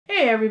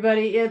Hey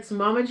everybody, it's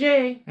Mama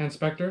J. And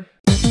Spectre.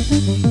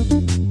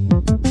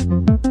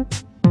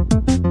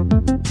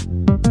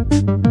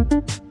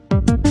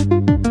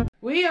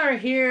 We are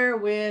here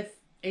with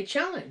a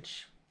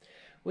challenge.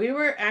 We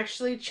were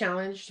actually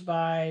challenged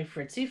by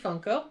Fritzy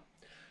Funko,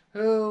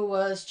 who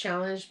was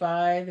challenged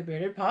by the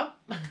Bearded Pop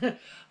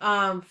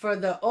for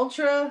the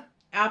Ultra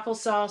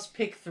Applesauce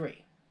Pick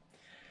 3.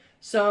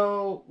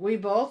 So we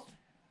both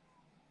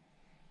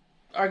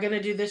are going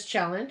to do this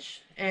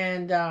challenge,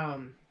 and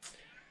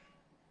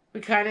we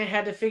kind of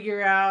had to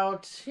figure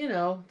out,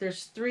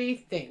 there's three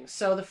things.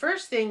 So the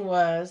first thing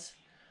was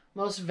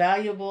most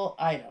valuable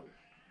item.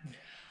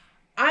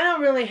 I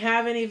don't really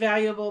have any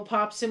valuable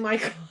pops in my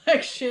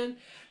collection,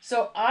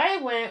 so I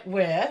went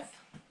with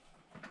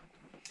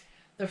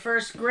the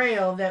first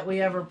grail that we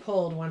ever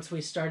pulled once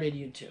we started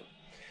YouTube,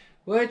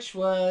 which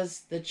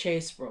was the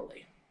Chase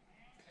Broly.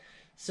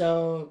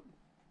 So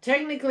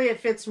technically it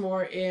fits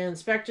more in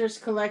Spectre's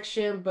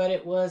collection, but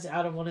it was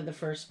out of one of the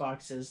first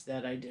boxes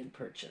that I did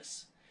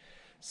purchase.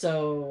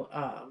 So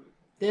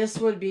this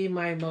would be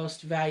my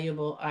most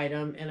valuable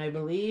item, and I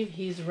believe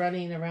he's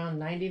running around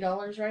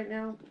 $90 right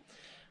now,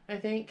 I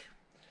think.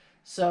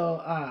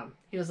 So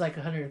he was like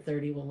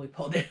 130 when we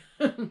pulled it.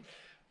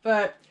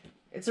 But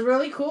it's a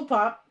really cool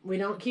pop. We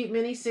don't keep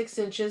many 6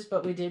 inches,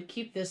 but we did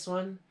keep this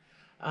one.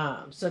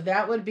 So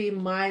that would be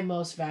my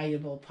most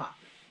valuable pop.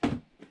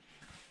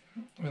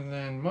 And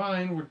then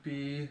mine would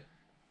be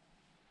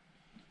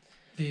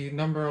the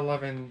number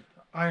 11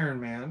 Iron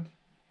Man.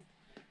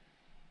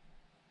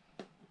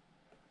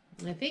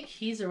 I think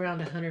he's around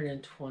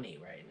 120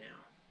 right now.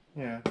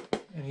 Yeah,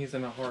 and he's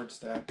in a hard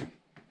stack.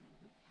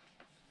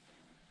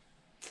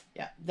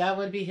 Yeah, that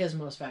would be his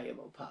most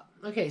valuable pop.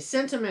 Okay,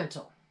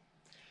 sentimental.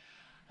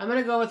 I'm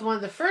going to go with one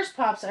of the first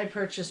pops I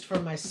purchased for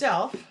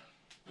myself,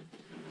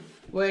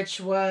 which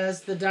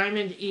was the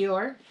Diamond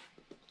Eeyore.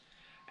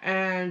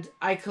 And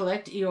I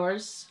collect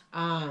Eeyores.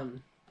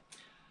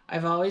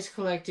 I've always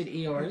collected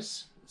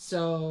Eeyores,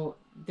 so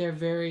they're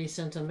very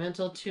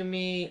sentimental to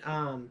me.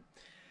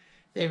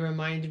 They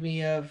remind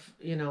me of,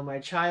 my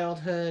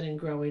childhood and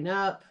growing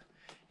up.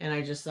 And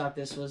I just thought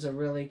this was a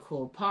really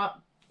cool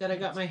pop that I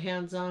got my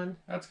hands on.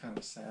 That's kind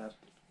of sad.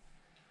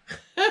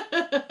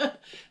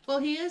 Well,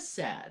 he is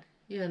sad,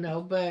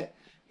 but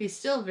he's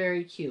still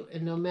very cute.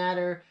 And no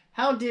matter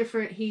how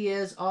different he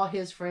is, all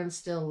his friends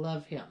still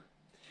love him.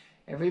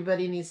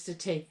 Everybody needs to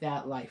take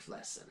that life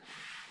lesson.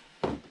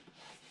 And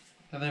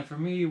then for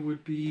me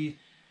would be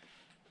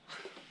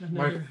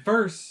my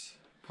first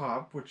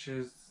pop, which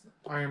is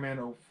Iron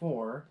Man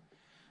 04,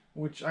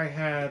 which I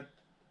had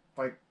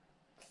like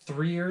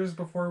 3 years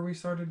before we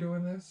started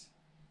doing this,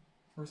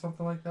 or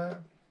something like that.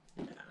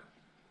 Yeah,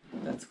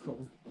 that's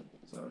cool.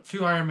 So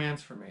 2 Iron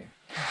Mans for me.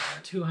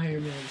 2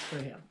 Iron Mans for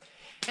him.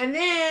 And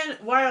then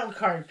wild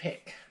card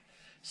pick.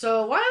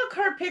 So wild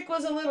card pick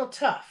was a little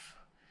tough.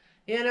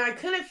 I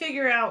couldn't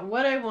figure out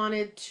what I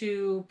wanted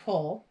to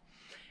pull.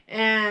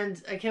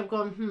 And I kept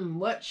going,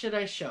 what should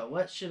I show?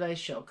 What should I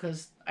show?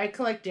 Because I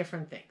collect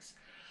different things.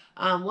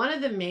 One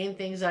of the main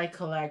things I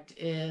collect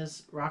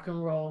is rock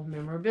and roll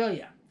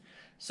memorabilia.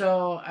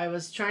 So I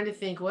was trying to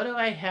think, what do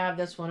I have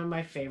that's one of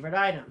my favorite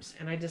items?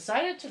 And I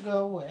decided to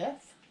go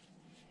with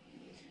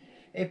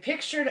a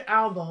pictured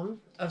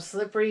album of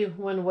Slippery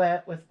When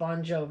Wet with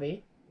Bon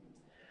Jovi.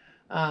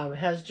 It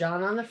has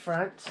John on the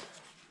front,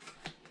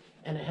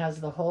 and it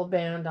has the whole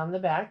band on the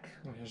back.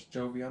 And here's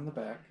Jovi on the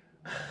back.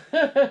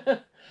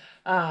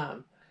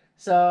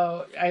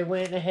 So I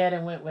went ahead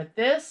and went with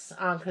this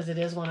because it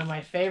is one of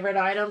my favorite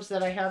items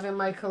that I have in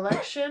my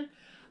collection.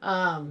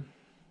 I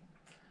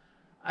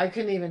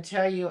couldn't even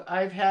tell you.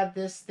 I've had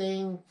this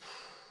thing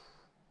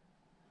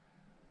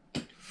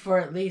for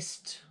at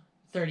least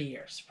 30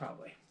 years,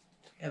 probably.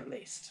 At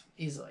least.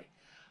 Easily.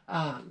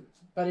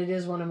 But it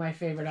is one of my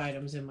favorite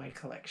items in my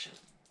collection.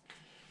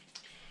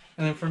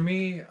 And then for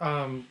me,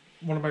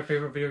 one of my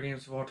favorite video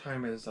games of all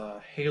time is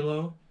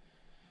Halo.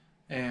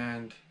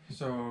 And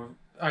so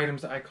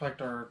items that I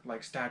collect are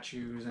like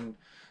statues and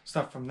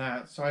stuff from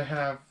that. So I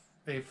have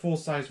a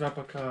full-size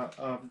replica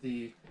of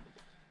the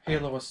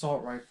Halo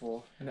assault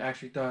rifle, and it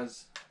actually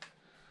does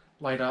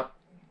light up,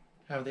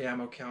 have the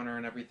ammo counter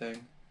and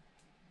everything.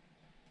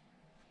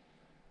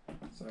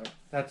 So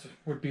that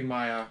would be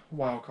my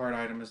wild card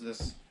item, is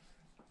this.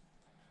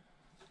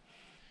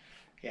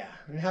 Yeah.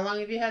 And how long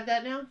have you had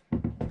that now?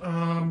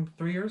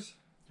 3 years.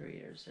 3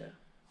 years, yeah.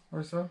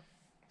 Or so.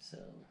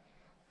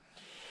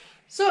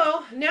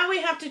 So now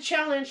we have to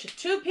challenge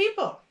 2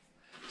 people.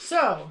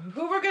 So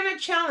who we're going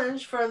to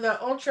challenge for the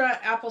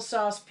Ultra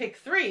Applesauce Pick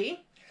 3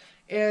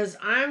 is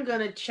I'm going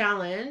to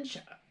challenge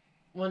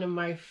one of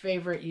my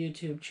favorite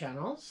YouTube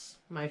channels,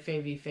 my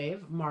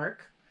fave,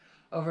 Mark,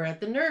 over at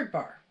the Nerd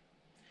Bar.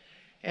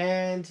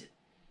 And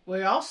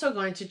we're also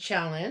going to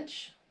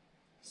challenge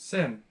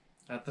Sin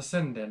at the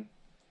Sin Den.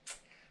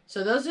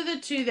 So those are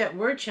the 2 that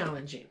we're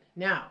challenging.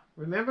 Now,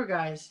 remember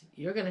guys,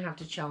 you're going to have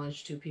to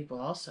challenge 2 people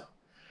also.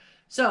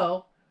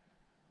 So,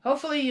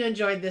 hopefully you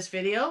enjoyed this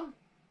video,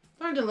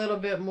 learned a little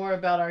bit more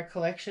about our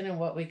collection and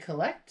what we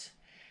collect,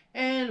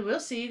 And we'll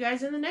see you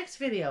guys in the next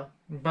video.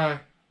 Bye.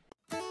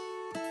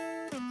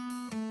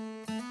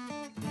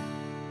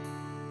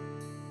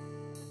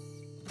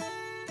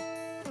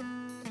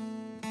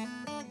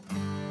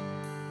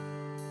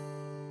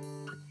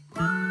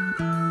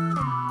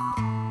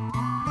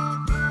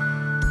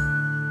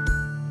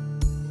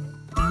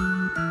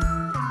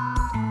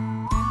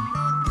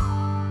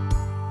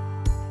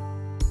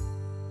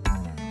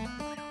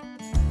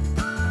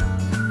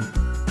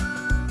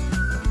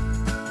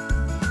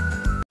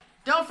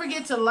 Don't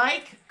forget to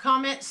like,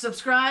 comment,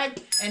 subscribe,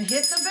 and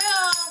hit the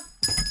bell.